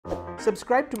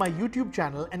subscribe to my YouTube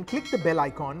channel and click the bell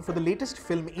icon for the latest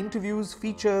film interviews,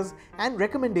 features, and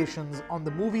recommendations on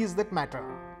the movies that matter.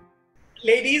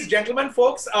 Ladies, gentlemen,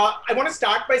 folks, I want to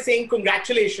start by saying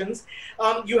congratulations.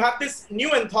 You have this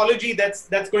new anthology that's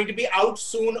going to be out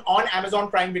soon on Amazon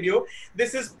Prime Video.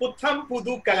 This is Putham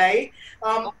Pudhu Kaalai,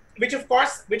 which of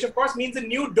course means a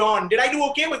new dawn. Did I do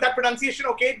okay? Was that pronunciation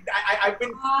okay? I've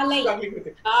been struggling with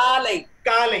it. Kaalai.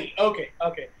 Kaalai. Okay.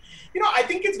 You know, I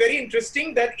think it's very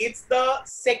interesting that it's the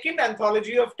second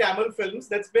anthology of Tamil films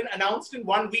that's been announced in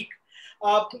 1 week.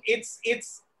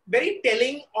 It's very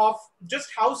telling of just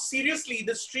how seriously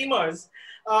the streamers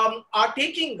are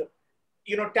taking,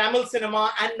 you know, Tamil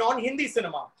cinema and non-Hindi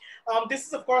cinema. This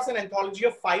is, of course, an anthology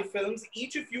of 5 films.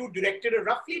 Each of you directed a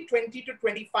roughly 20 to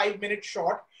 25-minute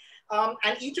short.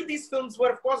 And each of these films were,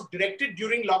 of course, directed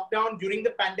during lockdown, during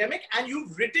the pandemic. And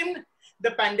you've written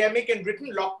the pandemic and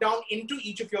written lockdown into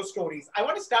each of your stories. I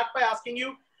want to start by asking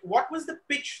you, what was the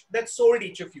pitch that sold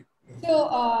each of you?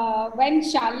 So when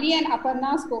Shalini and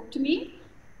Aparna spoke to me,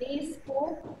 they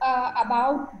spoke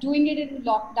about doing it in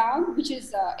lockdown, which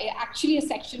is actually a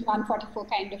Section 144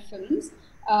 kind of films,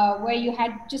 where you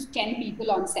had just 10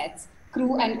 people on sets,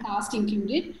 crew and cast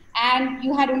included, and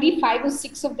you had only 5 or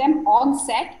 6 of them on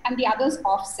set and the others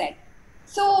off set.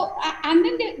 So, and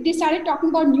then they started talking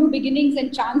about new beginnings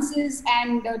and chances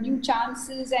and new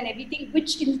chances and everything,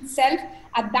 which in itself,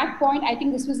 at that point, I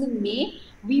think this was in May,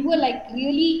 we were like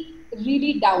really,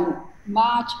 really down.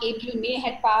 March, April, May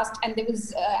had passed, and there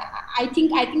was, I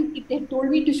think if they told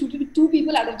me to shoot it with 2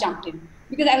 people, I would have jumped in,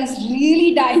 because I was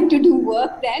really dying to do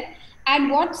work then. And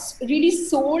what's really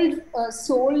sold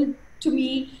to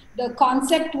me, the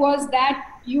concept was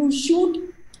that you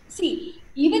shoot, see,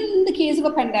 even in the case of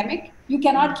a pandemic, you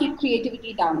cannot keep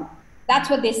creativity down. That's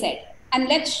what they said. And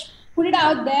let's put it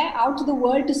out there, out to the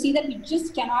world, to see that we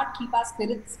just cannot keep our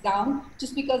spirits down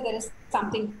just because there is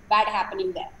something bad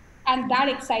happening there. And that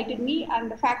excited me, and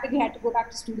the fact that we had to go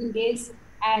back to student days,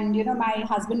 and you know, my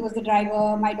husband was the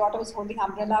driver, my daughter was holding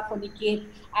umbrella for Niket,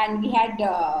 and we had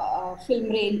film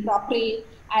rain, prop rain,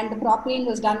 and the prop rain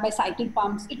was done by cycle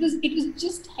pumps. It was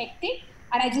just hectic,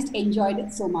 and I just enjoyed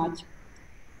it so much.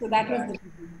 So that was the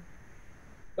reason.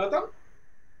 Gautham?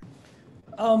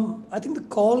 I think the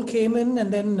call came in,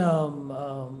 and then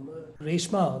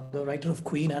Reshma, the writer of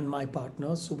Queen, and my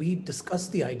partner, so we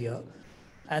discussed the idea.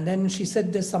 And then she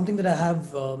said, there's something that I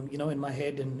have, you know, in my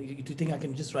head, and do you think I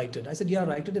can just write it? I said, yeah,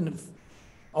 write it. And if,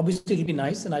 obviously it'll be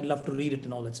nice, and I'd love to read it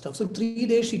and all that stuff. So in 3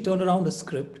 days, she turned around the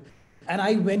script, and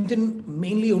I went in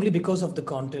mainly only because of the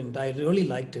content. I really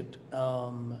liked it.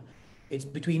 It's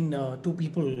between 2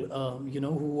 people, you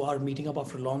know, who are meeting up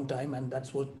after a long time. And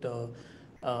that's what,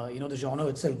 you know, the genre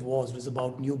itself was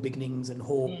about new beginnings and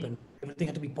hope, and everything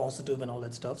had to be positive and all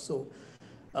that stuff. So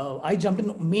I jumped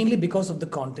in mainly because of the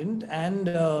content, and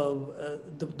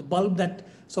the bulb that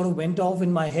sort of went off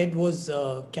in my head was,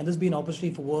 can this be an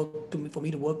opportunity for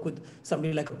me to work with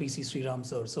somebody like a PC Sriram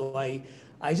sir? So I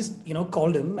just, you know,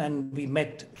 called him, and we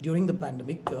met during the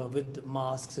pandemic with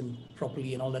masks and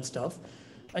properly and all that stuff.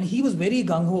 And he was very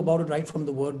gung-ho about it right from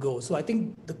the word go. So I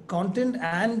think the content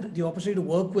and the opportunity to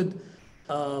work with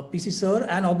PC sir,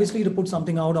 and obviously to put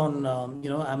something out on, you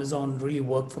know, Amazon really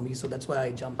worked for me. So that's why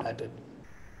I jumped at it.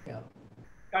 Yeah.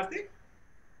 Karthik?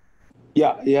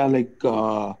 Yeah, like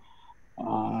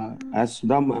as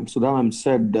Sudha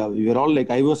said, we were all like,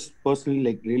 I was personally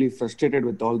like really frustrated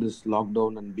with all this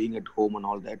lockdown and being at home and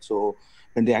all that. So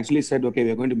when they actually said, okay,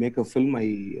 we're going to make a film,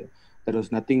 there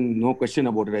was no question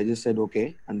about it. I just said,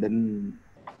 okay. And then,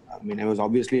 I mean, I was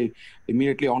obviously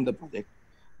immediately on the project.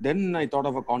 Then I thought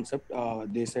of a concept.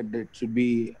 They said that it should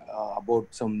be about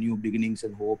some new beginnings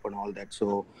and hope and all that.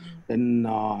 So then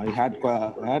I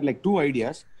had like 2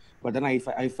 ideas, but then I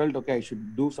felt, okay, I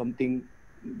should do something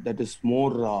that is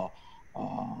more,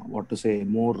 more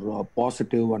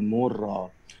positive and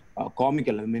more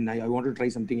comical. I mean, I wanted to try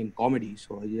something in comedy.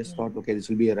 So I just thought, okay, this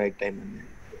will be a right time.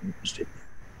 And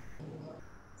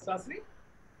Suhasini?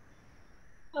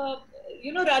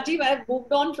 You know, Rajiv, I've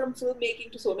moved on from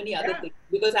filmmaking to so many other things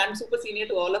because I'm super senior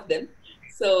to all of them.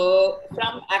 So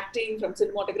from acting, from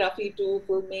cinematography to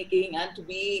filmmaking, and to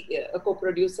be a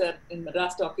co-producer in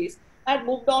Madras Talkies, I had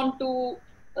moved on to,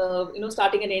 you know,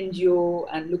 starting an NGO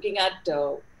and looking at,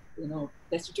 you know,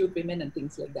 destitute women and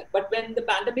things like that. But when the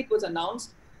pandemic was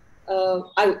announced,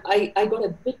 I got a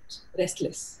bit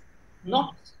restless.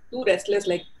 Not too restless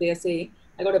like they are saying.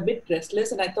 I got a bit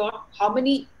restless, and I thought, how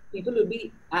many people will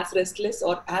be as restless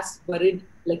or as worried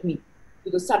like me?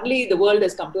 Because suddenly the world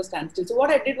has come to a standstill. So what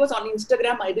I did was, on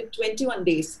Instagram, I did 21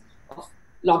 days of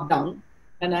lockdown,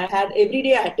 and I had every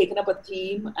day I had taken up a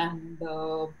theme, and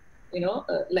you know,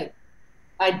 like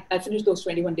I finished those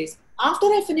 21 days. After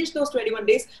I finished those 21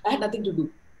 days, I had nothing to do.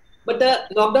 But the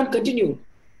lockdown continued.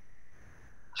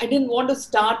 I didn't want to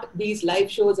start these live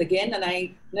shows again, and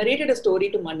I narrated a story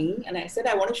to Mani, and I said,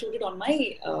 I want to shoot it on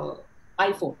my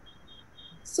iPhone.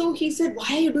 So he said, why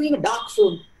are you doing a dark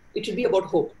film? It should be about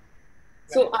hope.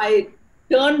 So I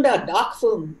turned a dark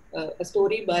film, a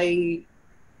story by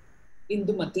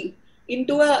Indumati,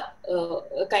 into a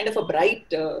kind of a bright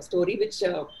story, which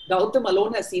Gautham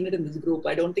alone has seen it in this group.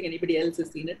 I don't think anybody else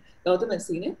has seen it. Gautham has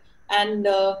seen it. And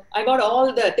I got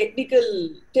all the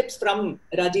technical tips from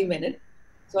Rajeev Menon.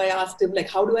 So I asked him, like,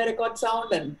 how do I record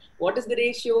sound, and what is the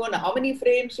ratio, and how many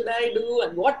frames should I do,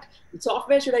 and what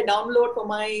software should I download for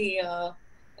my,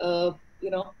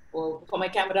 for my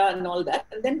camera and all that.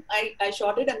 And then I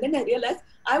shot it, and then I realized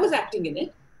I was acting in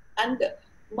it, and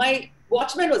my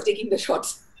watchman was taking the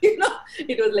shots. It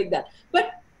was like that.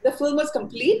 But the film was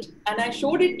complete, and I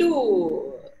showed it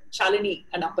to Shalini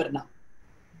and Aparna,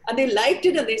 and they liked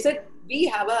it, and they said, we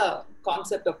have a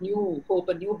concept of new hope,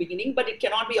 a new beginning, but it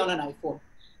cannot be on an iPhone.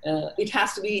 It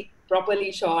has to be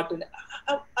properly shot. And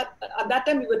at that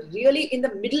time, we were really in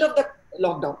the middle of the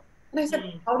lockdown. And I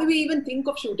said, how do we even think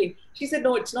of shooting? She said,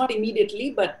 no, it's not immediately,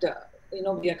 but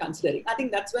we are considering. I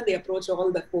think that's when they approached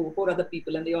all the four other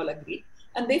people, and they all agreed.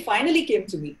 And they finally came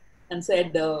to me and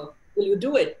said, will you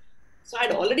do it? So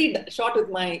I'd already shot with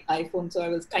my iPhone, so I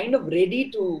was kind of ready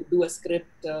to do a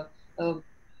script.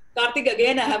 Karthik,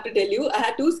 again, I have to tell you, I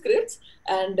had 2 scripts,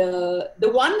 and the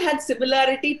one had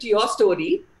similarity to your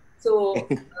story. So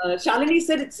Shalini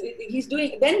said, he's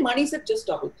doing, then Mani said, just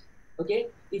stop it. Okay,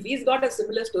 if he's got a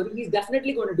similar story, he's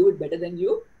definitely going to do it better than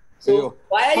you. So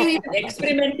why are you even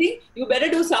experimenting? You better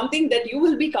do something that you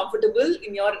will be comfortable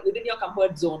within your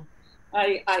comfort zone.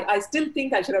 I still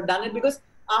think I should have done it, because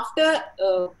after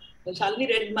Shalini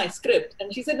read my script,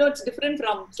 and she said, no, it's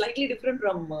slightly different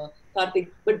from Karthik.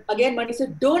 But again, Mani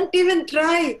said, don't even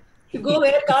try to go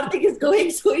where Karthik is going,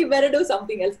 so you better do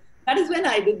something else. That is when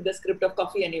I did the script of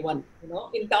Coffee Anyone.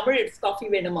 In Tamil, it's Coffee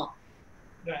Venuma.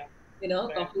 Right.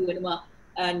 Coffee Venuma.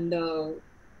 And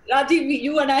Rajiv,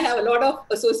 you and I have a lot of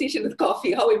association with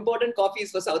coffee, how important coffee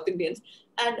is for South Indians.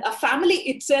 And a family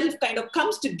itself kind of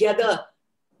comes together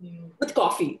with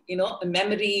coffee,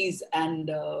 memories, and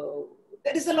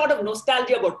there is a lot of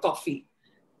nostalgia about coffee.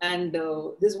 And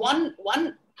there's one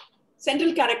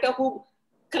central character who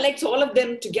collects all of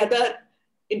them together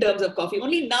in terms of coffee.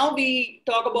 Only now we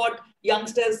talk about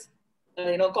youngsters,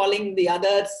 calling the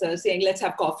others, saying, let's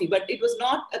have coffee. But it was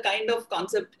not a kind of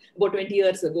concept about 20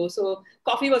 years ago. So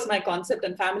coffee was my concept,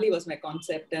 and family was my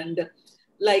concept. And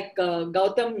like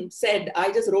Gautham said,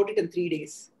 I just wrote it in 3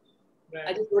 days. Right.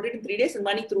 I just wrote it in 3 days, and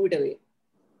Mani threw it away.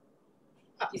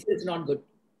 He said it's not good.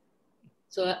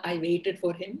 So I waited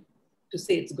for him to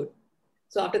say it's good.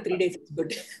 So after 3 days, it's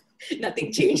good.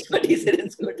 Nothing changed, but he said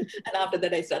it's good. And after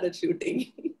that, I started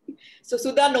shooting. So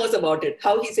Sudha knows about it,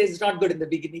 how he says it's not good in the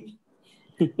beginning.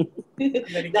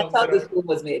 That's how this film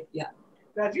was made. Yeah.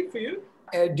 Rajiv, for you?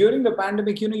 During the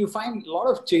pandemic, you find a lot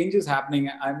of changes happening.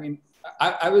 I mean,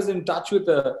 I was in touch with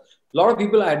a lot of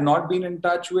people I had not been in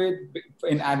touch with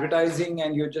in advertising,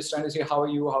 and you're just trying to say, how are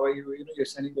you? How are you? You're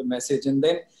sending the message. And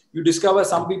then you discover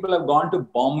some people have gone to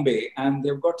Bombay and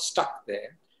they've got stuck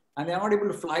there, and they're not able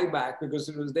to fly back because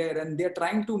it was there. And they're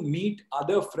trying to meet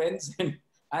other friends,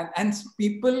 and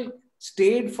people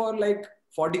stayed for like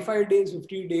 45 days,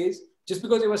 50 days, just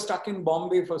because they were stuck in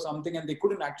Bombay for something and they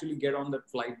couldn't actually get on that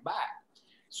flight back.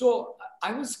 So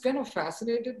I was kind of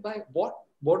fascinated by what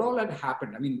all had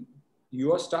happened. I mean,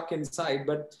 you are stuck inside,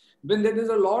 but when there's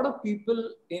a lot of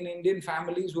people in Indian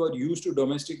families who are used to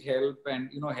domestic help and,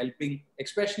 helping,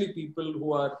 especially people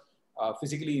who are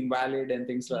physically invalid and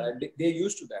things like that, they're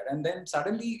used to that. And then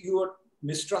suddenly you are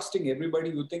mistrusting everybody.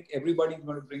 You think everybody is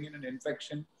going to bring in an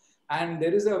infection. And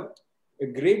there is a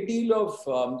great deal of,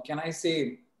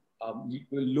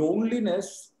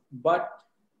 loneliness, but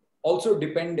also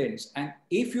dependence. And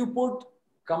if you put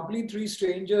complete 3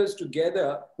 strangers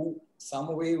together who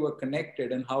some way were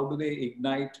connected, and how do they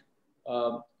ignite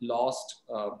lost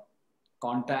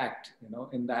contact,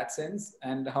 in that sense,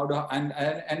 and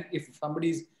and if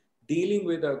somebody's dealing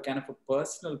with a kind of a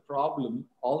personal problem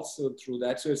also through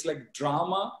that. So it's like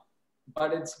drama,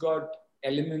 but it's got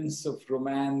elements of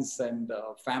romance and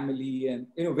family and,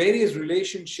 various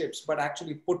relationships, but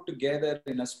actually put together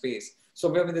in a space. So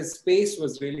whether the space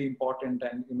was really important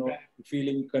and,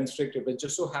 feeling constricted, but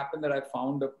just so happened that I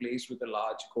found a place with a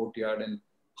large courtyard and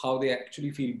how they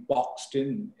actually feel boxed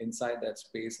inside that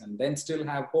space and then still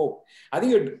have hope. I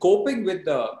think you're coping with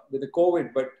the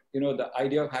COVID, but, the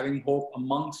idea of having hope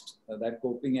amongst that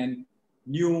coping and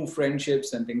new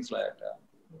friendships and things like that.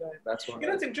 That's what. You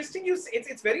know, it's interesting.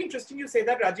 It's very interesting you say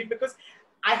that, Rajiv, because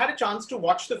I had a chance to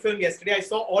watch the film yesterday. I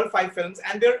saw all 5 films,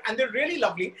 and they're really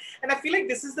lovely. And I feel like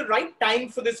this is the right time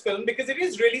for this film because it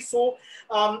is really so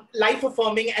life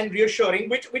affirming and reassuring,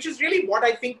 which is really what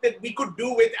I think that we could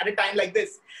do with at a time like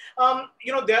this.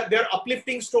 You know, they're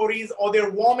uplifting stories, or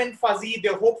they're warm and fuzzy.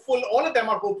 They're hopeful. All of them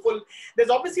are hopeful. There's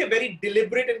obviously a very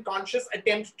deliberate and conscious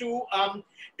attempt to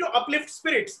uplift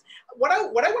spirits. What I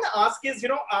want to ask is, you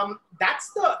know,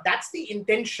 that's the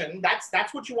intention.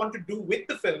 That's what you want to do with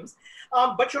the films.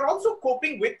 But you're also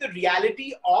coping with the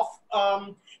reality of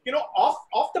you know,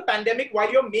 of the pandemic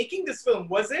while you're making this film.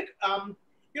 Was it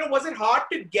you know, was it hard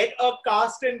to get a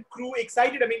cast and crew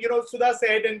excited? I mean, you know, Sudha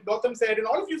said and Gautham said and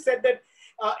all of you said that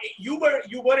you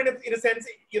were in a sense,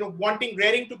 you know,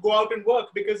 raring to go out and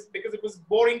work because it was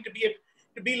boring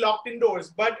to be locked indoors.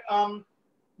 But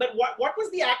what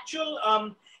was the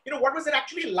actual you know, what was it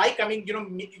actually like? I mean, you know,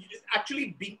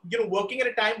 actually working at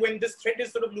a time when this threat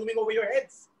is sort of looming over your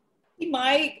heads.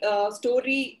 My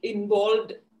story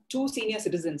involved 2 senior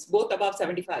citizens, both above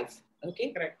 75.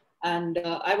 Okay. Correct. And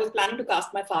I was planning to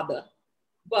cast my father,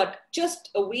 but just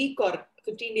a week or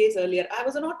 15 days earlier, I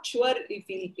was not sure if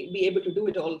he'll be able to do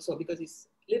it also because he's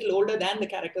a little older than the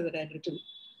character that I had written.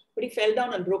 But he fell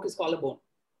down and broke his collarbone.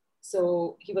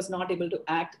 So he was not able to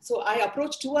act. So I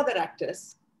approached 2 other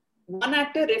actors. One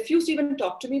actor refused to even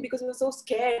talk to me because he was so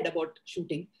scared about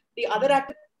shooting. The other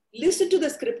actor listened to the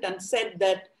script and said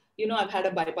that, you know, I've had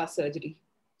a bypass surgery,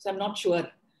 so I'm not sure.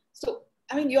 So,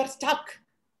 I mean, you're stuck.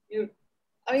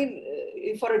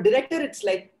 For a director, it's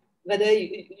like whether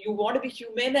you want to be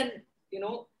human and, you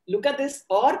know, look at this,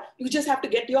 or you just have to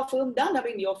get your film done. I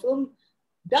mean, your film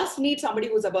does need somebody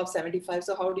who's above 75.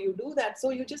 So how do you do that? So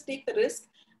you just take the risk.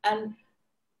 And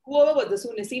whoever was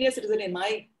the senior citizen in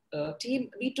my team,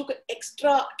 we took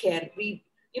extra care. We,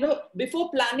 you know,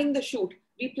 before planning the shoot,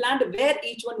 we planned where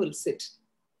each one will sit.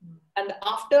 And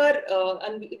after,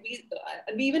 and we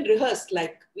even rehearsed,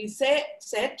 like we say,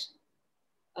 set,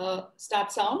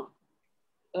 start sound,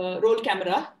 roll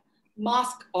camera,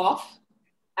 mask off,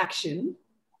 action,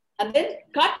 and then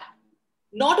cut,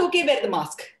 not okay, wear the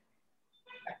mask,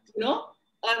 you know,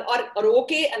 or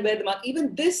okay and wear the mask.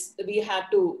 Even this we had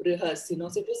to rehearse, you know,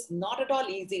 so it was not at all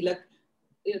easy. Like,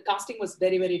 you know, casting was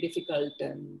very, very difficult.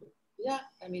 And yeah,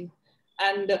 I mean,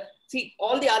 and see,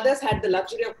 all the others had the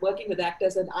luxury of working with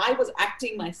actors, and I was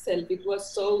acting myself. It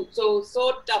was so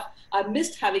tough. I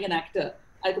missed having an actor.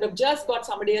 I could have just got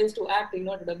somebody else to act, you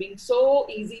know, it would have been so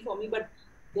easy for me, but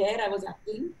there I was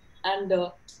acting. And,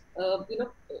 you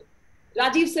know,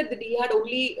 Rajiv said that he had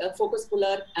only a focus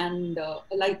puller and a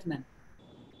lightman.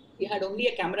 He had only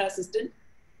a camera assistant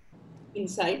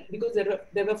inside because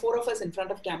there were 4 of us in front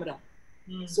of camera.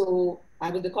 So I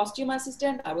was the costume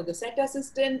assistant, I was the set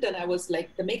assistant, and I was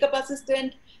like the makeup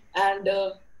assistant. And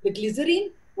the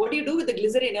glycerine, what do you do with the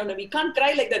glycerine? You know, we can't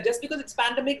cry like that just because it's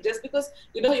pandemic, just because,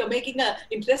 you know, you're making an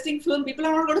interesting film. People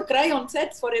are not going to cry on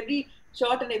sets for every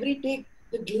shot and every take.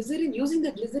 The glycerine, using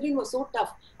the glycerine was so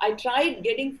tough. I tried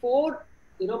getting 4,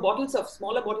 you know,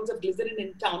 smaller bottles of glycerine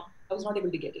in town. I was not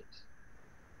able to get it.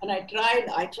 And I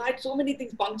tried so many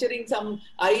things, puncturing some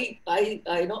eye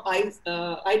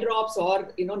drops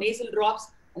or, you know, nasal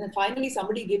drops. And then finally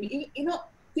somebody gave me, you know,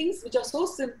 things which are so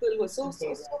simple were so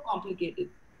complicated.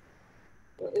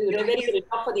 Very, very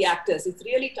tough for the actors. It's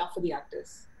really tough for the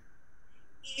actors.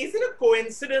 Is it a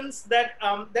coincidence that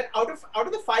that out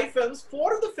of the 5 films,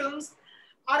 4 of the films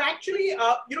are actually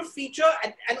you know, feature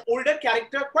an older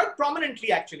character quite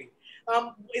prominently actually?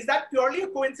 Is that purely a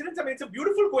coincidence? I mean, it's a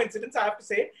beautiful coincidence, I have to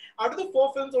say. Out of the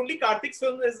 4 films, only Karthik's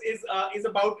film is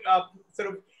about sort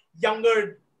of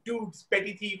younger dudes,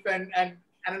 petty thief and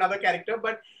another character.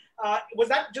 But was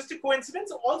that just a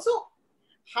coincidence? Also,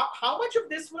 how much of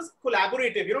this was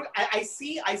collaborative? You know, I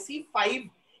see 5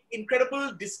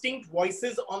 incredible, distinct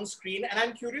voices on screen, and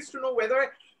I'm curious to know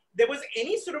whether there was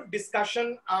any sort of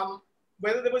discussion,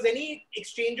 whether there was any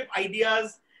exchange of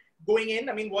ideas going in.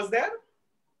 I mean, was there?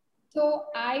 So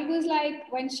I was like,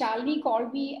 when Shalini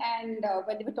called me and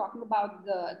when they were talking about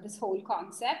this whole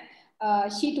concept,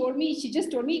 she just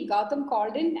told me Gautham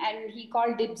called in and he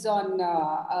called dibs on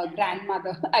a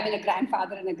grandfather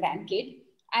and a grandkid.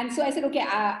 And so I said, okay,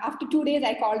 after 2 days,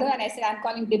 I called her and I said, I'm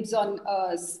calling dibs on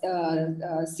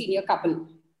a senior couple,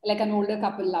 like an older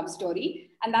couple love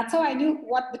story. And that's how I knew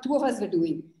what the 2 of us were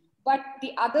doing. But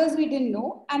the others we didn't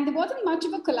know. And there wasn't much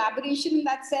of a collaboration in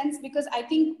that sense, because I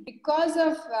think because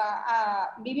of,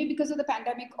 maybe because of the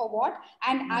pandemic or what,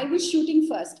 and I was shooting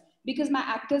first because my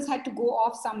actors had to go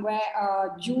off somewhere,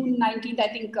 June 19th, I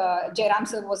think Jairam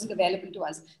sir wasn't available to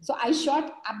us. So I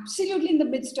shot absolutely in the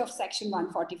midst of Section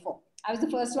 144. I was the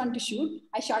first one to shoot.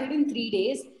 I shot it in 3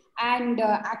 days. And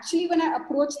actually, when I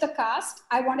approached the cast,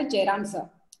 I wanted Jairam sir.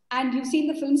 And you've seen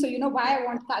the film, so you know why I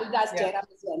want Kalidas Jairam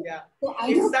as well. Yeah. So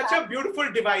it's such a beautiful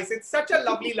device. It's such a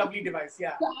lovely, lovely device.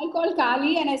 Yeah. So I called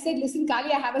Kali and I said, listen,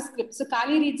 Kali, I have a script. So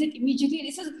Kali reads it immediately. And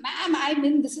he says, ma'am, I'm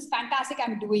in. This is fantastic.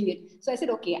 I'm doing it. So I said,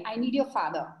 okay, I need your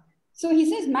father. So he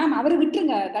says, ma'am,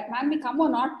 that man may come or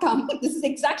not come. This is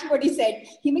exactly what he said.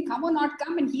 He may come or not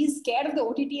come, and he's scared of the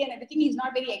OTT and everything. He's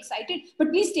not very excited.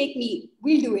 But please take me.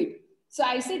 We'll do it. So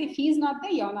I said, if he's not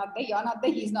there, you're not there. You're not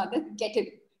there. He's not there. Get him.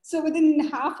 So within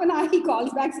half an hour, he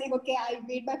calls back saying, okay, I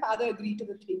made my father agree to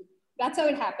the thing. That's how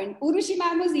it happened. Urushi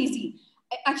ma'am was easy.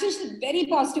 Actually, she's a very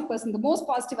positive person, the most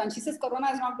positive one. She says, Corona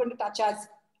is not going to touch us.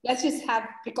 Let's just have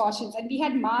precautions. And we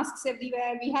had masks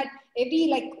everywhere. We had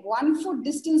every 1 foot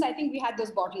distance. I think we had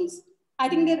those bottles. I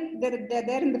think they're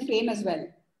there in the frame as well.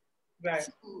 Right.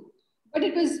 So, but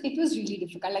it was really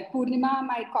difficult. Like Purnima,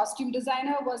 my costume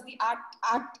designer, was the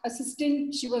art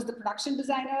assistant. She was the production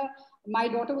designer. My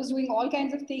daughter was doing all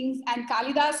kinds of things. And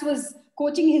Kalidas was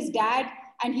coaching his dad.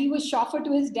 And he was chauffeur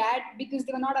to his dad because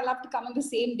they were not allowed to come on the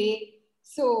same day.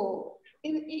 So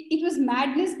it was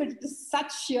madness, but it was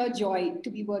such sheer joy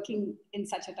to be working in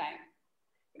such a time.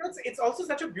 You know, it's also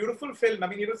such a beautiful film. I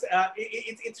mean,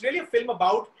 it's really a film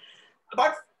about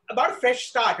a fresh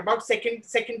start, about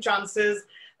second chances,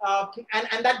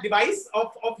 and that device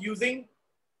of using,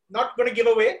 not going to give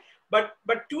away, but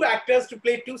 2 actors to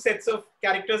play 2 sets of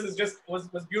characters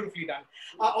was beautifully done.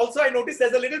 Also, I noticed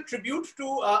there's a little tribute to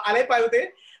Alai Payute.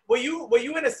 Were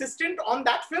you an assistant on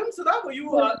that film, Sudha? Were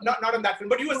you not on that film,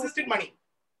 but you assisted Mani?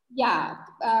 Yeah,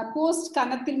 post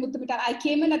Kannatthil Muthumittal, I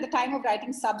came in at the time of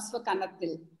writing subs for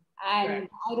Kannatthil. And right.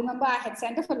 I remember I had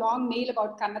sent off a long mail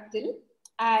about Kannatthil,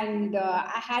 and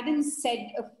I hadn't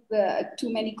said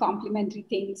too many complimentary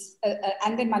things.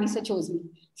 And then Manisa chose me.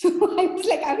 So I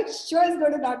was sure he's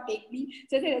going to not take me.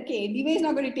 So I said, okay, anyway, he's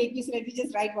not going to take me, so let me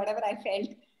just write whatever I felt.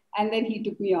 And then he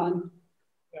took me on.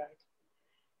 Right.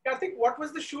 Karthik, what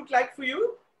was the shoot like for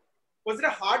you? Was it a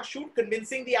hard shoot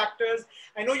convincing the actors?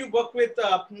 I know you worked with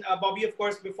Bobby, of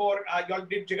course, before y'all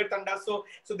did Jigar Tanda, so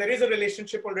there is a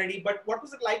relationship already. But what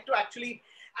was it like to actually,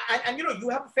 and you know, you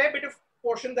have a fair bit of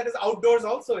portion that is outdoors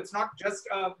also. It's not just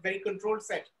a very controlled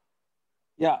set.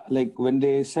 Yeah, like when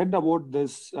they said about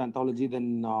this anthology,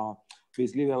 then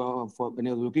basically when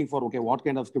I was looking for, okay, what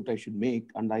kind of script I should make,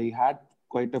 and I had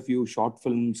quite a few short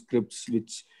film scripts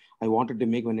which I wanted to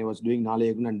make when I was doing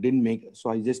Nalayagan and didn't make. So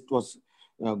I just was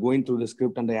going through the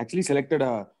script, and I actually selected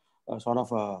a sort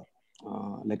of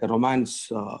like a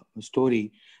romance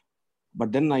story.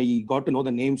 But then I got to know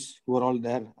the names who are all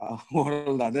there, who are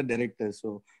all the other directors.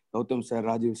 So Gautham sir,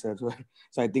 Rajiv sir.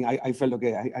 So I think I felt,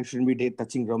 okay, I shouldn't be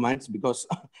touching romance, because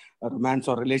romance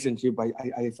or relationship,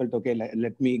 I felt, okay,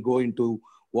 let me go into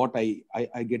what I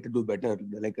get to do better,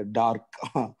 like a dark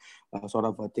sort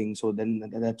of a thing. So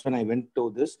then that's when I went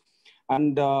to this.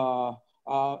 And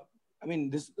I mean,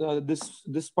 this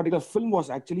particular film was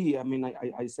actually, I mean,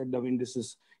 I said, I mean, this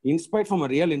is inspired from a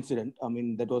real incident. I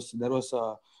mean, there was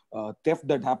a theft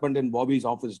that happened in Bobby's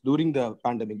office during the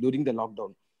pandemic, during the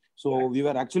lockdown. So we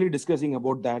were actually discussing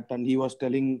about that, and he was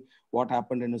telling what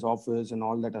happened in his office and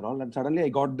all that and all. And suddenly I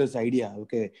got this idea,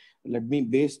 okay, let me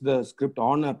base the script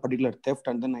on a particular theft.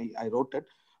 And then I wrote it.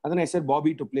 And then I said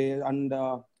Bobby to play, and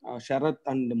Sharath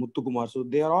and Muthukumar. So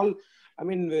they are all, I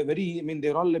mean,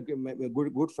 they're all like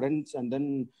good friends. And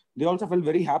then they also felt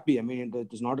very happy. I mean, it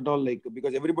was not at all like,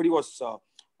 because everybody was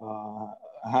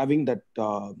having that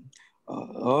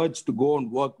urge to go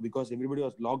and work, because everybody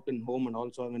was locked in home. And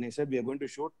also when I said we are going to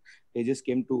shoot, they just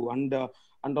came to,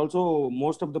 and also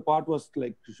most of the part was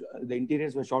like, the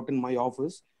interiors were shot in my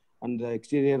office, and the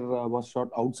exterior was shot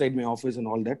outside my office and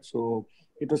all that. So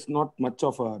it was not much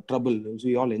of a trouble. So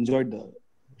we all enjoyed the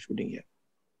shooting here.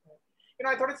 You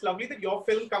know, I thought it's lovely that your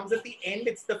film comes at the end.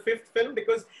 It's the 5th film,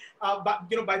 because,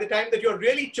 you know, by the time that you're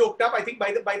really choked up, I think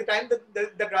by the time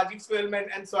that Rajiv's film and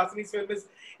Suhasini's film is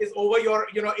over,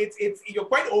 you're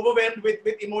quite overwhelmed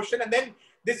with emotion, and then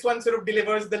this one sort of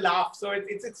delivers the laugh. So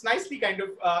it's nicely kind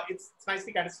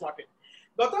of slotted.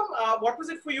 Gautham, what was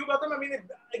it for you, Gautham? I mean,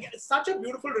 it's such a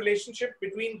beautiful relationship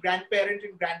between grandparent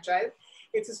and grandchild.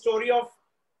 It's a story of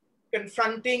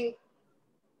confronting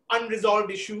unresolved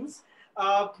issues.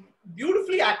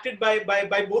 Beautifully acted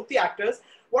by both the actors.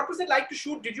 What was it like to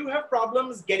shoot? Did you have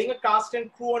problems getting a cast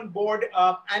and crew on board?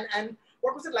 And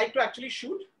what was it like to actually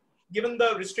shoot, given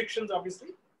the restrictions, obviously?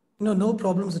 No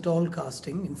problems at all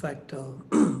casting. In fact,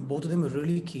 both of them were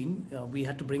really keen. We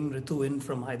had to bring Ritu in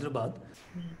from Hyderabad,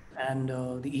 and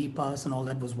the e-pass and all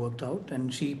that was worked out.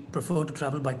 And she preferred to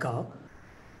travel by car.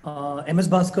 MS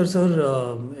Bhaskar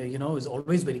sir, is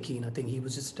always very keen. I think he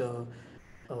was just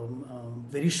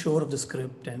very sure of the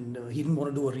script, and he didn't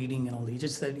want to do a reading and all. He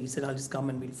said, I'll just come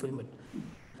and we'll film it.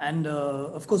 And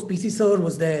of course, PC sir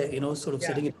was there, sort of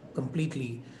setting it up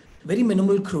completely. Very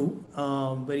minimal crew,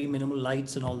 very minimal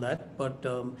lights and all that. But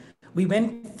we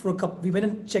went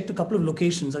and checked a couple of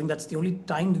locations. I think that's the only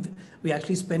time we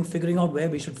actually spent figuring out where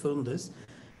we should film this.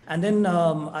 And then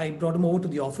I brought him over to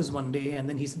the office one day, and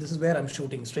then he said, "This is where I'm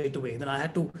shooting," straight away. Then I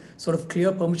had to sort of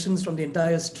clear permissions from the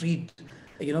entire street,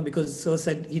 because Sir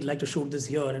said he'd like to shoot this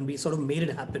here, and we sort of made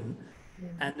it happen.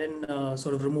 And then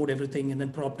sort of removed everything, and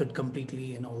then propped it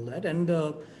completely and all that. And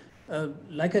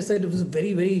like I said, it was a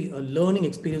very, very learning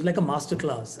experience, like a master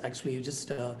class. Actually, you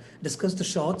just discuss the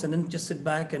shots, and then just sit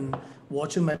back and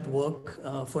watch him at work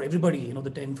for everybody. The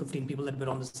 10, 15 people that were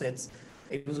on the sets.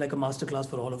 It was like a masterclass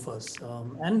for all of us.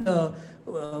 I know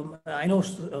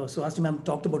Suhasini ma'am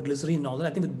talked about glycerin and all that. I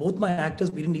think with both my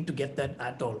actors, we didn't need to get that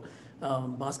at all.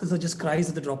 Bhaskar sir just cries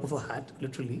at the drop of a hat,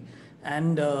 literally.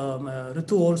 And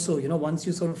Ritu also, once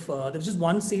you sort of, there was just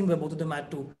one scene where both of them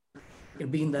had to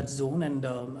be in that zone. And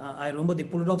I remember they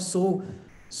pulled it off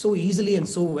so easily and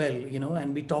so well,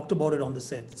 and we talked about it on the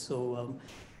set. So,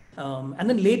 and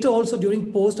then later also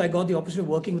during post, I got the opportunity of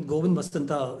working with Govind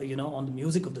Vasanta, on the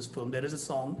music of this film. There is a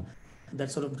song that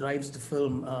sort of drives the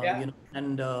film,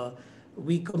 and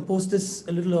we composed this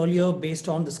a little earlier based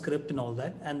on the script and all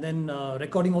that. And then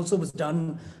recording also was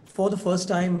done for the first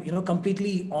time,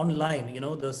 completely online.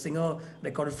 The singer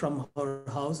recorded from her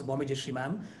house, Bombay Jayashree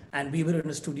ma'am, and we were in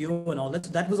a studio and all that.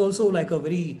 So that was also like a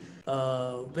very,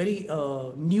 very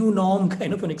new norm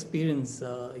kind of an experience,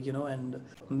 and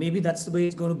maybe that's the way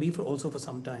it's going to be for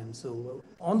some time. So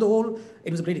on the whole,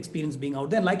 it was a great experience being out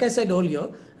there. And like I said earlier,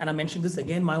 and I mentioned this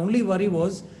again, my only worry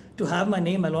was to have my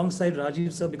name alongside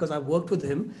Rajiv sir, because I worked with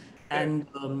him, and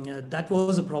that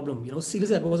was a problem.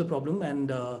 Seriously, that was a problem, and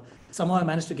somehow I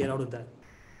managed to get out of that.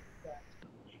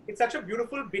 It's such a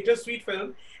beautiful, bittersweet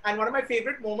film, and one of my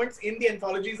favorite moments in the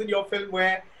anthologies in your film,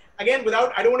 where, again,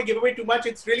 I don't want to give away too much.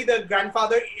 It's really the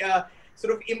grandfather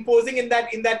sort of imposing in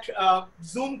that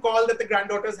Zoom call that the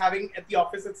granddaughter's having at the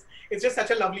office. It's just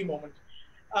such a lovely moment.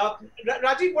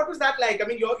 Rajiv, what was that like? I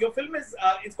mean, your film is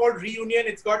it's called Reunion.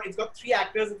 It's got 3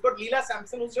 actors. It's got Leela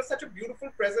Sampson, who's just such a beautiful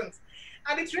presence,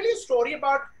 and it's really a story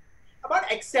about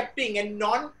accepting and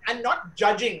not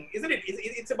judging, isn't it?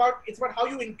 It's about how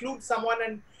you include someone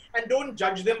and don't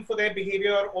judge them for their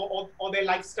behavior or their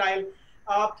lifestyle.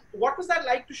 What was that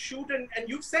like to shoot? And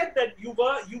you've said that you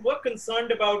were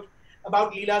concerned about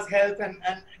Leela's health and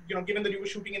given that you were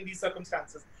shooting in these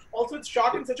circumstances. Also, it's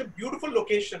shot in such a beautiful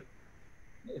location.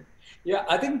 Yeah,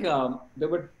 I think there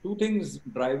were 2 things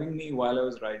driving me while I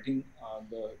was writing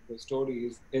the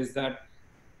stories. Is that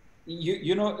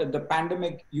the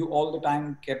pandemic, you all the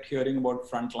time kept hearing about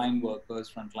frontline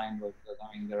workers.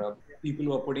 I mean, there are people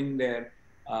who are putting their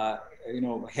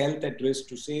health at risk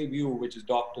to save you, which is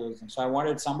doctors. And so I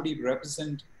wanted somebody to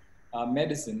represent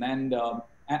medicine.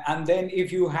 And then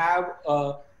if you have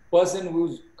a person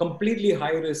who's completely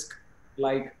high risk,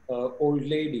 like an old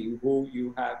lady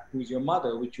who's your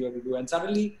mother, which you have to do. And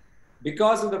suddenly,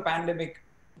 because of the pandemic,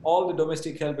 all the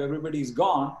domestic help, everybody's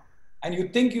gone. And you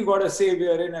think you got a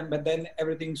savior in, but then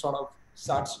everything sort of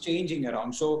starts changing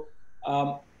around. So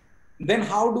then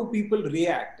how do people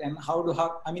react? And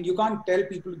I mean, you can't tell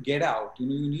people to get out. You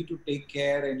need to take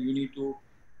care, and you need to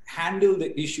handle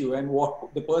the issue. And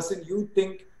what the person you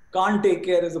think can't take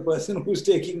care is the person who's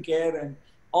taking care, and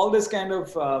all this kind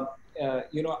of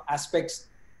aspects.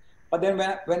 But then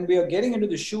when we are getting into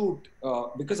the shoot,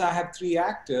 because I have 3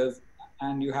 actors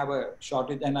and you have a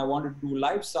shortage, and I wanted to do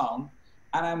live sound,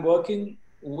 and I'm working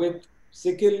with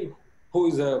Sikil, who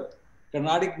is a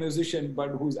Carnatic musician, but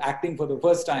who's acting for the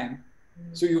first time.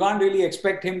 So you can't really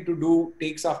expect him to do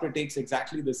takes after takes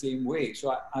exactly the same way.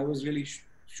 So I was really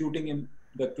shooting him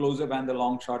the close-up and the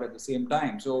long shot at the same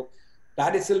time. So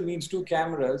that itself means 2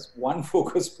 cameras, 1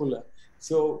 focus puller.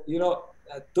 So,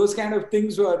 those kind of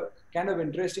things were kind of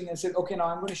interesting. I said, okay, now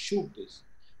I'm going to shoot this.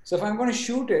 So if I'm going to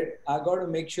shoot it, I got to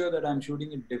make sure that I'm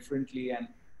shooting it differently, and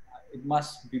it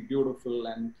must be beautiful,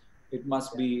 and it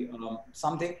must be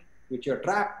something which you're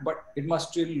trapped, but it must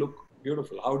still look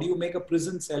beautiful. How do you make a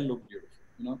prison cell look beautiful?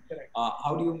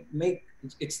 How do you make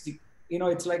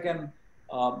it's like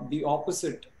the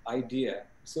opposite idea.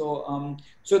 So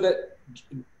so that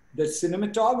the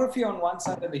cinematography on one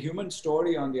side and the human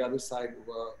story on the other side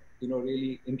were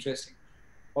really interesting.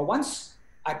 But once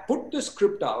I put the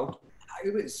script out, I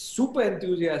was super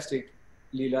enthusiastic,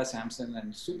 Leela Sampson,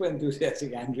 and super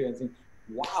enthusiastic Andrea, and saying,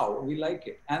 wow, we like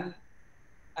it. And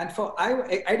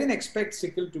I didn't expect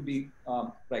Sikil to be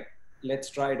like let's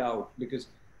try it out, because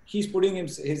he's putting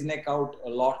his neck out a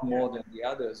lot more than the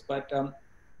others. But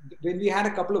when we had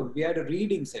a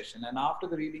reading session, and after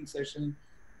the reading session,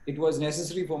 it was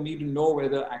necessary for me to know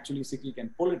whether actually Sikhi can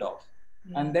pull it off.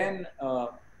 And then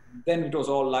it was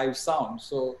all live sound.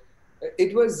 So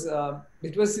it was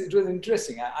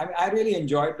interesting. I really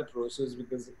enjoyed the process,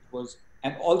 because it was,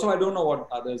 and also I don't know what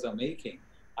others are making.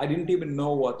 I didn't even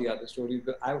know what the other story,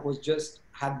 but I was just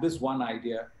had this one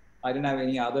idea. I didn't have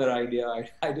any other idea.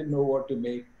 I didn't know what to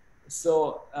make.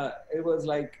 So it was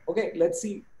like, okay, let's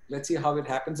see how it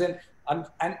happens. And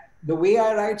the way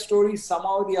I write stories,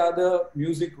 somehow the other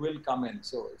music will come in.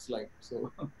 So it's like,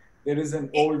 so there is an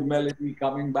old melody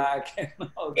coming back and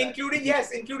all that.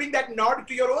 Including that nod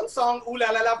to your own song, Ooh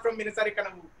La La La from Minasari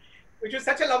Kanavu, which was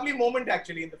such a lovely moment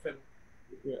actually in the film.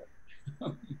 Yeah.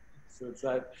 So it's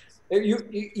that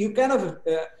you kind of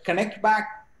connect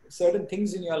back certain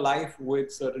things in your life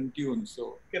with certain tunes.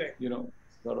 So, correct.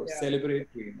 Sort of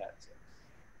celebratory in that sense.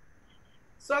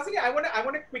 So Suhasini, I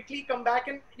want to quickly come back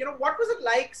and, what was it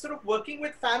like sort of working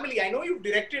with family? I know you've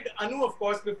directed Anu, of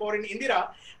course, before in Indira,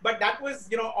 but that was,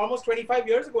 almost 25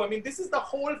 years ago. I mean, this is the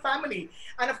whole family.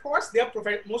 And of course,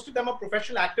 most of them are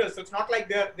professional actors, so it's not like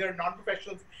they're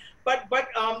non-professionals. But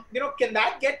can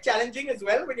that get challenging as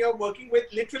well when you're working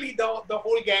with literally the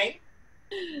whole gang?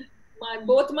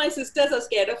 Both my sisters are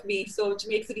scared of me, so which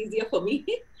makes it easier for me.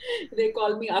 They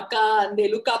call me Akka and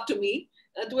they look up to me.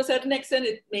 To a certain extent,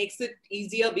 it makes it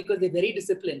easier because they're very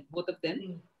disciplined, both of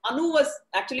them. Anu was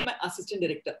actually my assistant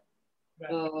director.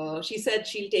 Right. She said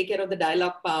she'll take care of the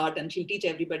dialogue part and she'll teach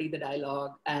everybody the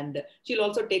dialogue, and she'll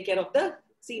also take care of the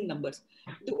scene numbers.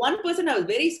 The one person I was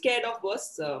very scared of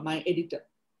was my editor,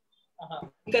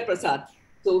 Prasad.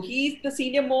 So he's the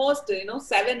senior most, 6 or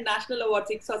 7 national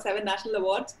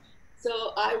awards.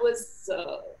 So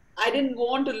I didn't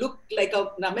want to look like an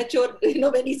amateur,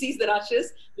 when he sees the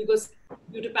rushes, because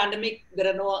due to pandemic, there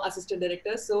are no assistant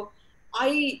directors. So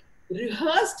I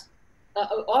rehearsed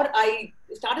or I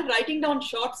started writing down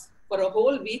shots for a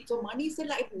whole week. So Mani said,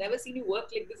 I've never seen you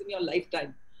work like this in your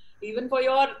lifetime. Even for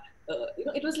your,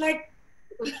 it was like,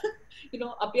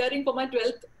 appearing for my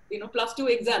 12th, +2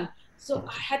 exam. So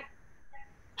I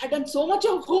had done so much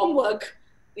of homework,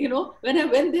 when I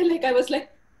went there, I was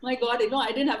like, my God,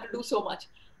 I didn't have to do so much.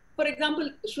 For example,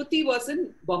 Shruti was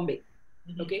in Bombay.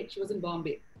 Okay, she was in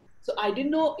Bombay. So I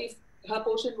didn't know if her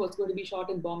portion was going to be shot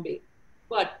in Bombay.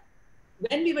 But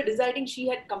when we were deciding, she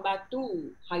had come back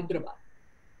to Hyderabad.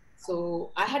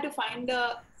 So I had to find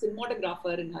a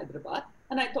cinematographer in Hyderabad.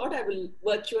 And I thought I will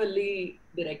virtually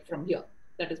direct from here.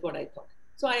 That is what I thought.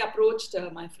 So I approached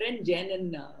my friend Jen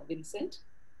and Vincent,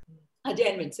 Ajay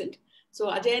and Vincent. So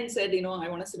Ajay said, I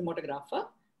want a cinematographer.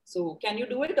 So can you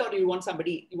do it, or you want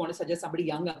to suggest somebody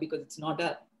younger because it's not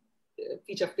a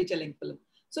feature-length film?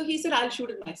 So he said, I'll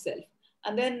shoot it myself.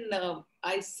 And then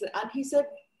he said,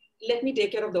 let me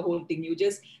take care of the whole thing.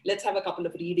 Let's have a couple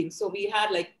of readings. So we had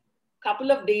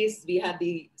couple of days, we had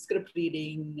the script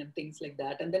reading and things like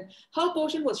that. And then her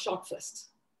portion was shot first.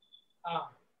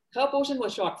 Her portion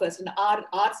was shot first, and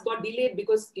ours got delayed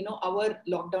because, our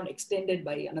lockdown extended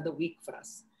by another week for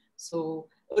us. So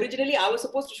originally I was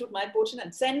supposed to shoot my portion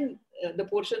and send the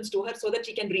portions to her so that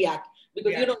she can react,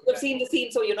 because you've seen the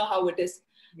scene, so you know how it is.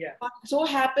 Yeah. But so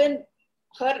happened,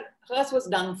 hers was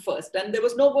done first, and there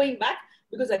was no going back,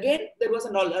 because again there was a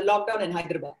lockdown in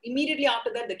Hyderabad. Immediately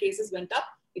after that, the cases went up.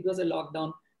 It was a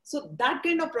lockdown. So that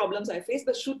kind of problems I faced.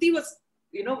 But Shruti was,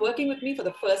 working with me for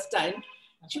the first time.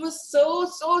 She was so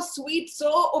sweet,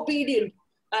 so obedient,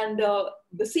 and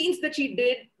the scenes that she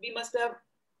did, we must have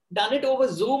done it over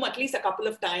Zoom at least a couple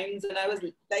of times, and I was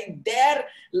there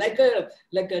like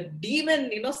a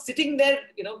demon, sitting there,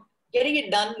 getting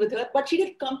it done with her. But she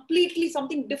did completely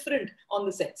something different on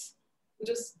the sets, which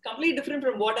was completely different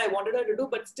from what I wanted her to do.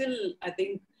 But still, I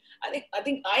feel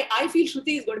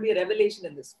Shruti is going to be a revelation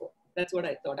in this film. That's what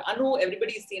I thought. Anu,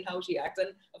 everybody's seen how she acts,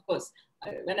 and of course,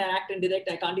 when I act and direct,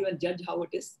 I can't even judge how it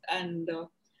is. And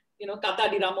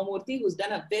Katadi Ramamurthy, who's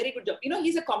done a very good job.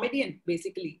 He's a comedian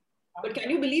basically. But can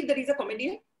you believe that he's a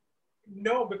comedian?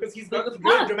 No, because he's got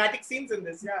real dramatic scenes in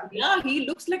this. Yeah. Yeah, he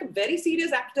looks like a very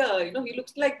serious actor. He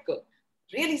looks like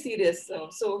really serious.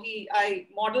 So I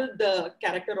modeled the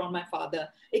character on my father,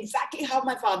 exactly how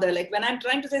my father, when I'm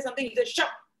trying to say something, he says, shut,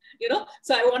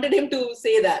 So I wanted him to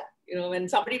say that, when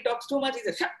somebody talks too much, he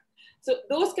says, shut. So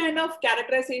those kind of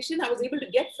characterization I was able to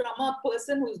get from a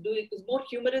person who's more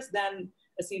humorous than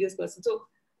a serious person. So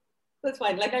that's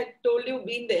fine. Like I told you,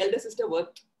 being the elder sister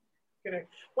worked. Correct.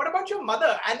 What about your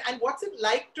mother? And what's it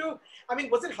like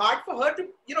was it hard for her to,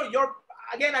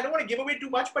 again, I don't want to give away too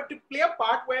much, but to play a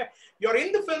part where you're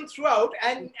in the film throughout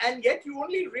and yet you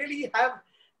only really have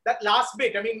that last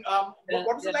bit. I mean,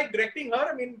 what was it like directing her?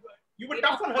 I mean, you were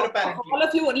tough on her apparently. All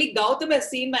of you, only Gautham has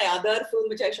seen my other film,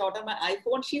 which I shot on my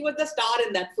iPhone. She was the star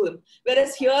in that film.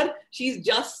 Whereas here, she's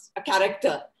just a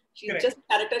character. She's just a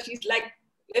character. She's like,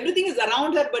 everything is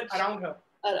around her, but around her.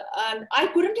 And I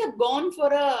couldn't have gone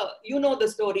for you know the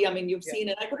story. I mean, you've seen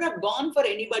it. I couldn't have gone for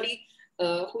anybody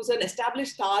who's an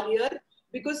established star here,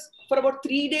 because for about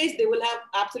 3 days, they will have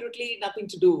absolutely nothing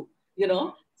to do, you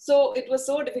know. So it was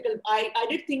so difficult. I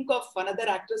did think of another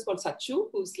actress called Sachu,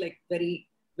 who's like very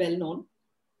well known.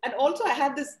 And also I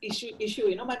had this issue,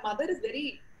 you know, my mother is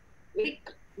very, very,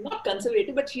 not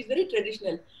conservative, but she's very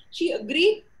traditional. She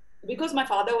agreed because my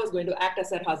father was going to act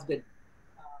as her husband.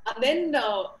 And then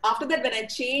after that, when I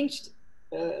changed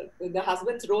the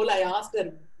husband's role, I asked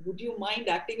her, would you mind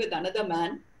acting with another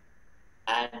man?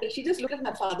 And she just looked at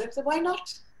my father and said, why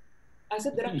not? I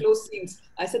said, there are close scenes.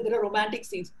 I said, there are romantic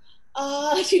scenes.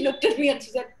 She looked at me and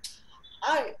she said,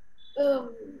 I'll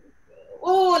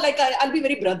be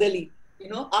very brotherly. You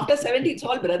know, after 70, it's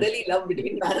all brotherly love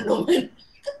between man and woman.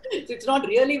 So it's not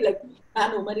really like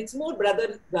man, woman. It's more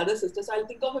brother, sister. So I'll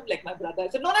think of him like my brother. I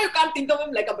said, no, you can't think of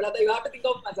him like a brother. You have to think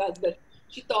of him as a husband.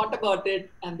 She thought about it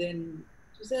and then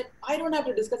she said, I don't have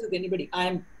to discuss with anybody.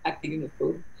 I'm acting in the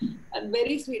film. And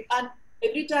very sweet. And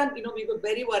every time, you know, we were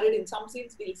very worried. In some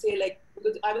scenes, we'll say like,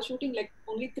 because I was shooting like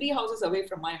only 3 houses away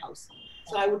from my house.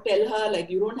 So I would tell her like,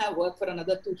 you don't have work for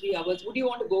another 2-3 hours. Would you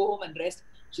want to go home and rest?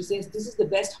 She says, this is the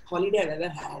best holiday I've ever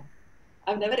had.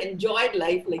 I've never enjoyed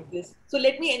life like this. So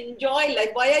let me enjoy life.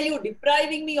 Why are you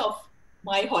depriving me of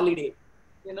my holiday?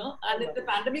 You know, and in the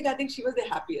pandemic, I think she was the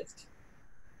happiest.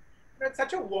 It's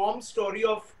such a warm story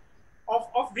of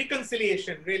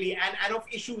reconciliation, really, and of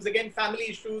issues, again, family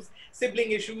issues,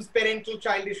 sibling issues, parental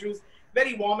child issues,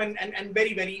 very warm and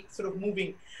very, very sort of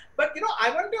moving. But, you know,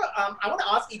 I want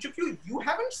to ask each of you, you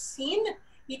haven't seen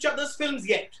each other's films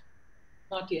yet.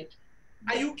 Not yet.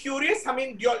 Are you curious? I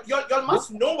mean, y'all must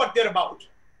know what they're about.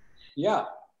 Yeah.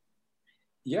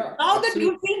 Now absolutely. that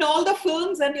you've seen all the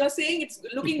films and you're saying it's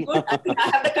looking good, I think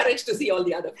I have the courage to see all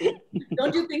the other films.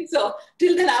 Don't you think so?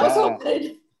 Till then, I was so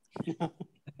worried.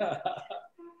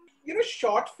 You know,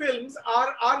 short films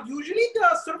are usually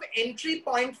the sort of entry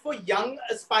point for young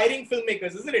aspiring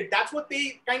filmmakers, isn't it? That's what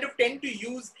they kind of tend to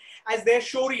use as their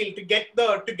showreel to get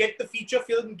the feature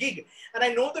film gig. And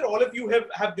I know that all of you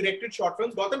have directed short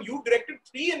films. Gautham, you've directed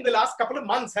 3 in the last couple of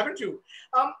months, haven't you?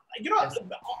 You know,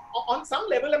 on some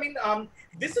level, I mean,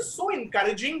 this is so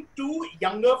encouraging to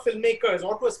younger filmmakers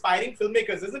or to aspiring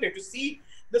filmmakers, isn't it? To see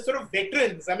the sort of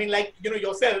veterans, I mean, like, you know,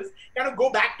 yourselves, kind of go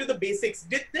back to the basics.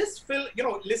 Did this film, you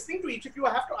know, listening to each of you,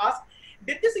 I have to ask,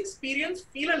 did this experience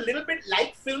feel a little bit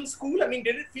like film school? I mean,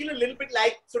 did it feel a little bit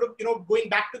like sort of, you know, going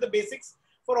back to the basics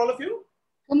for all of you?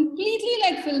 Completely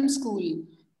like film school.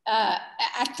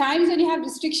 At times when you have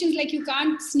restrictions, like you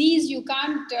can't sneeze, you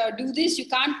can't do this, you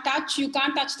can't touch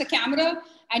the camera,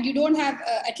 and you don't have,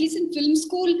 at least in film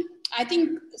school, I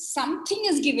think something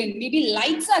is given, maybe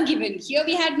lights are given. Here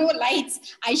we had no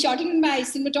lights. I shot it in my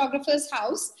cinematographer's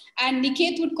house, and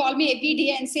Niket would call me every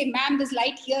day and say, ma'am, there's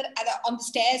light here on the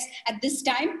stairs at this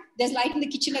time. There's light in the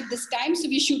kitchen at this time. So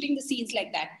we're shooting the scenes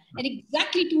like that. And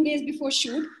exactly 2 days before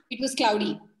shoot, it was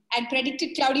cloudy and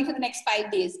predicted cloudy for the next 5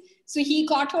 days. So he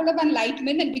caught hold of one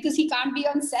lightman, and because he can't be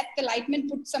on set, the lightman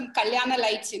put some Kalyana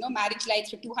lights, you know, marriage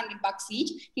lights for $200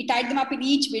 each. He tied them up in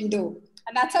each window.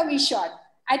 And that's how we shot.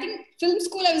 I think film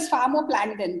school, I was far more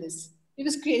planned than this. It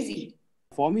was crazy.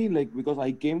 For me, like, because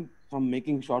I came from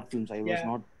making short films, I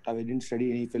didn't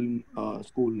study any film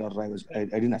school, or I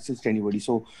didn't assist anybody.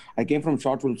 So I came from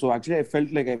short film. So actually I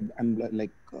felt like I'm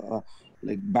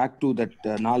back to that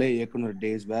Nale Yekunar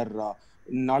days, where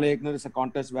Nale Yekunar is a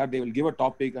contest where they will give a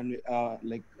topic, and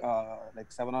like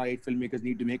 7 or 8 filmmakers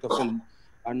need to make a film,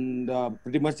 and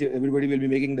pretty much everybody will be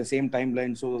making the same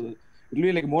timeline. So it will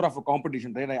be like more of a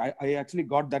competition, right? I actually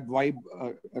got that vibe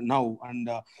now,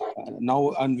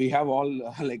 and we have all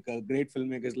great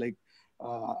filmmakers like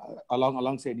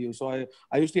alongside you. So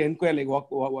I used to inquire like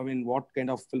what kind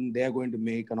of film they are going to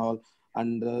make and all,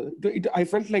 and I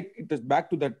felt like it was back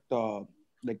to that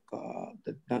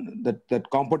that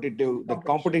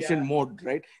competition mode,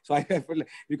 right? So I felt like,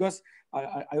 because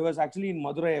I was actually in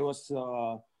Madurai, I was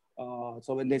so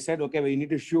when they said, okay, we need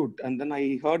to shoot, and then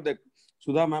I heard that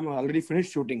Sudha ma'am already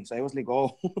finished shooting. So I was like,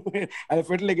 oh, I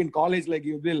felt like in college, like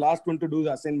you'll be the last one to do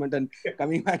the assignment and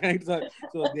coming back. Right? So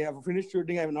they have finished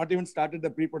shooting. I have not even started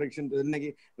the pre-production. Then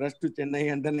I rushed to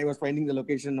Chennai, and then I was finding the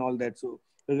location and all that. So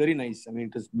it was very nice. I mean,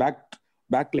 it was back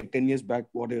like 10 years back,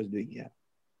 what I was doing. Yeah.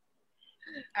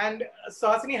 And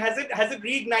Suhasini, has it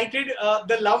reignited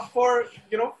the love for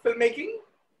filmmaking?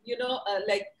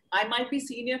 Like I might be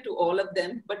senior to all of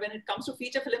them, but when it comes to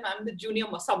feature film, I'm the junior,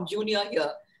 sub-junior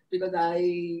here, because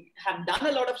I have done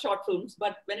a lot of short films.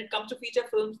 But when it comes to feature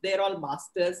films, they're all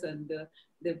masters, and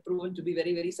they've proven to be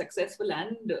very, very successful,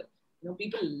 and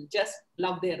people just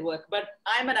love their work. But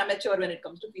I'm an amateur when it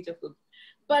comes to feature films.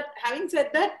 But having said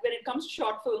that, when it comes to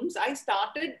short films, I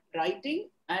started writing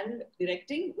and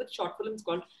directing with short films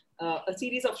called a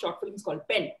series of short films called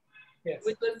Pen, yes,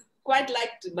 which was quite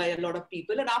liked by a lot of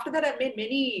people. And after that, I made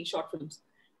many short films.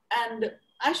 And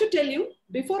I should tell you,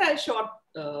 before I shot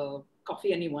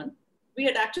Coffee Anyone, we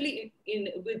had actually,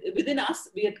 within us,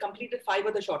 we had completed 5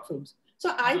 other short films.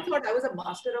 So I thought I was a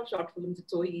master of short films.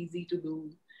 It's so easy to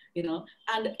do,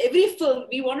 and every film,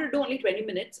 we wanted to do only 20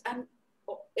 minutes. And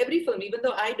every film, even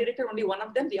though I directed only one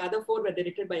of them, the other 4 were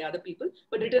directed by other people,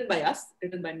 but written by us,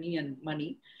 written by me and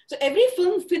Mani. So every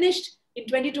film finished in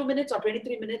 22 minutes or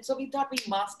 23 minutes. So we thought we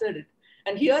mastered it.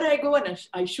 And here I go and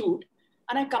I shoot,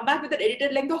 and I come back with an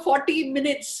edited length of 40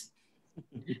 minutes.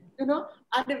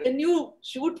 And when you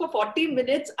shoot for 40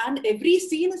 minutes and every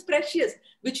scene is precious,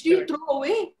 which do you throw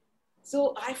away?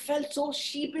 So I felt so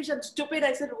sheepish and stupid.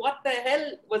 I said, what the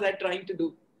hell was I trying to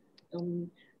do?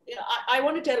 I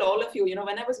want to tell all of you,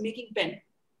 when I was making Pen,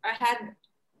 I had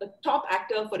a top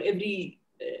actor for every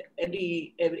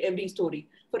story.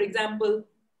 For example,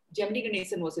 Gemini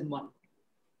Ganesan was in one,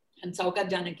 and Saukat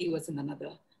Janaki was in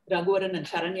another. Raghuvaran and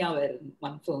Sharanya were in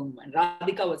one film, and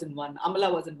Radhika was in one,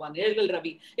 Amala was in one, Ergal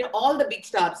Ravi, all the big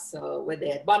stars were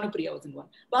there. Bhanupriya was in one.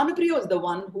 Bhanupriya was the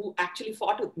one who actually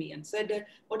fought with me and said,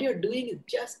 what you're doing is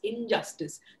just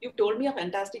injustice. You've told me a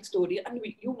fantastic story, and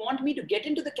you want me to get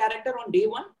into the character on day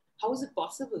one? How is it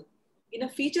possible? In a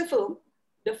feature film,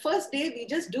 the first day we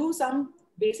just do some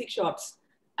basic shots,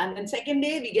 and then second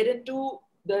day we get into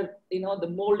the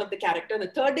mold of the character.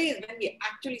 The third day is when we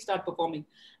actually start performing,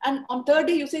 and on third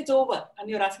day you say it's over and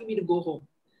you're asking me to go home.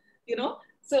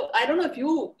 So I don't know if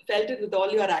you felt it with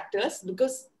all your actors,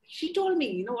 because she told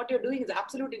me, what you're doing is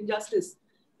absolute injustice.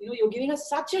 You're giving us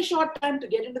such a short time to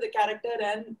get into the character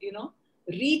and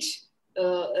reach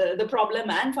the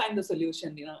problem and find the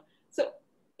solution. So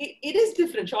it is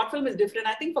different. Short film is different.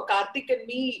 I think for Karthik and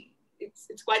me,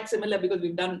 it's quite similar, because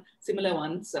we've done similar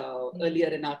ones earlier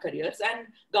in our careers. And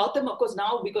Gautham, of course,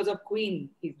 now because of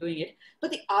Queen, he's doing it. But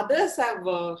the others have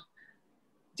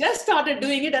just started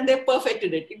doing it, and they've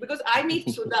perfected it. Because I meet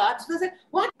Sudha, and Sudha said,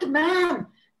 what, ma'am?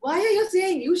 Why are you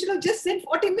saying you should have just sent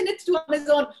 40 minutes to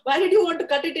Amazon? Why did you want to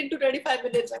cut it into 25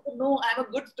 minutes? I said, no, I'm a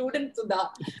good student, Sudha.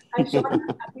 I shot it.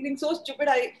 I'm feeling so stupid.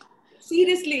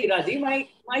 Seriously, Rajiv,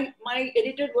 my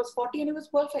edited was 40 and it was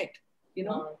perfect.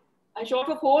 I shot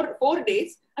for 4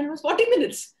 days and it was 40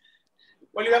 minutes.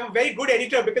 Well, you have a very good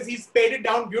editor, because he's paid it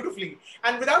down beautifully.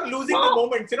 And without losing the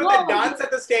moments, that dance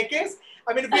at the staircase,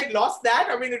 I mean, if we had lost that,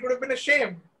 I mean, it would have been a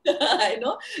shame. I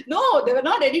know. No, they were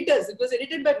not editors. It was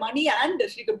edited by Mani and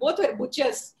Shrika. Both were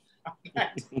butchers.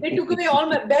 They took away all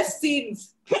my best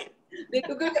scenes.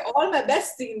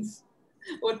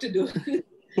 What to do?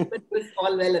 But it was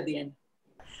all well at the end.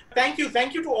 Thank you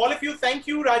to all of you. Thank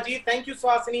you, Rajiv. Thank you,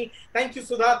 Suhasini. Thank you,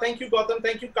 Sudha. Thank you, Gautham.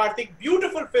 Thank you, Karthik.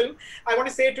 Beautiful film. I want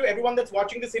to say to everyone that's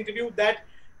watching this interview that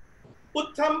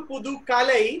Putham Pudhu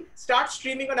Kaalai starts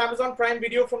streaming on Amazon Prime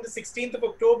Video from the 16th of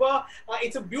October.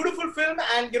 It's a beautiful film,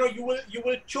 and you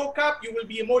will choke up. You will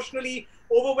be emotionally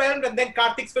overwhelmed, and then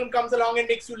Karthik's film comes along and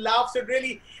makes you laugh. So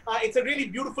it's a really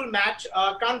beautiful match.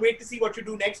 Can't wait to see what you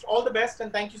do next. All the best,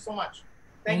 and thank you so much.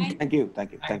 Thank you.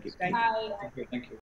 Thank you.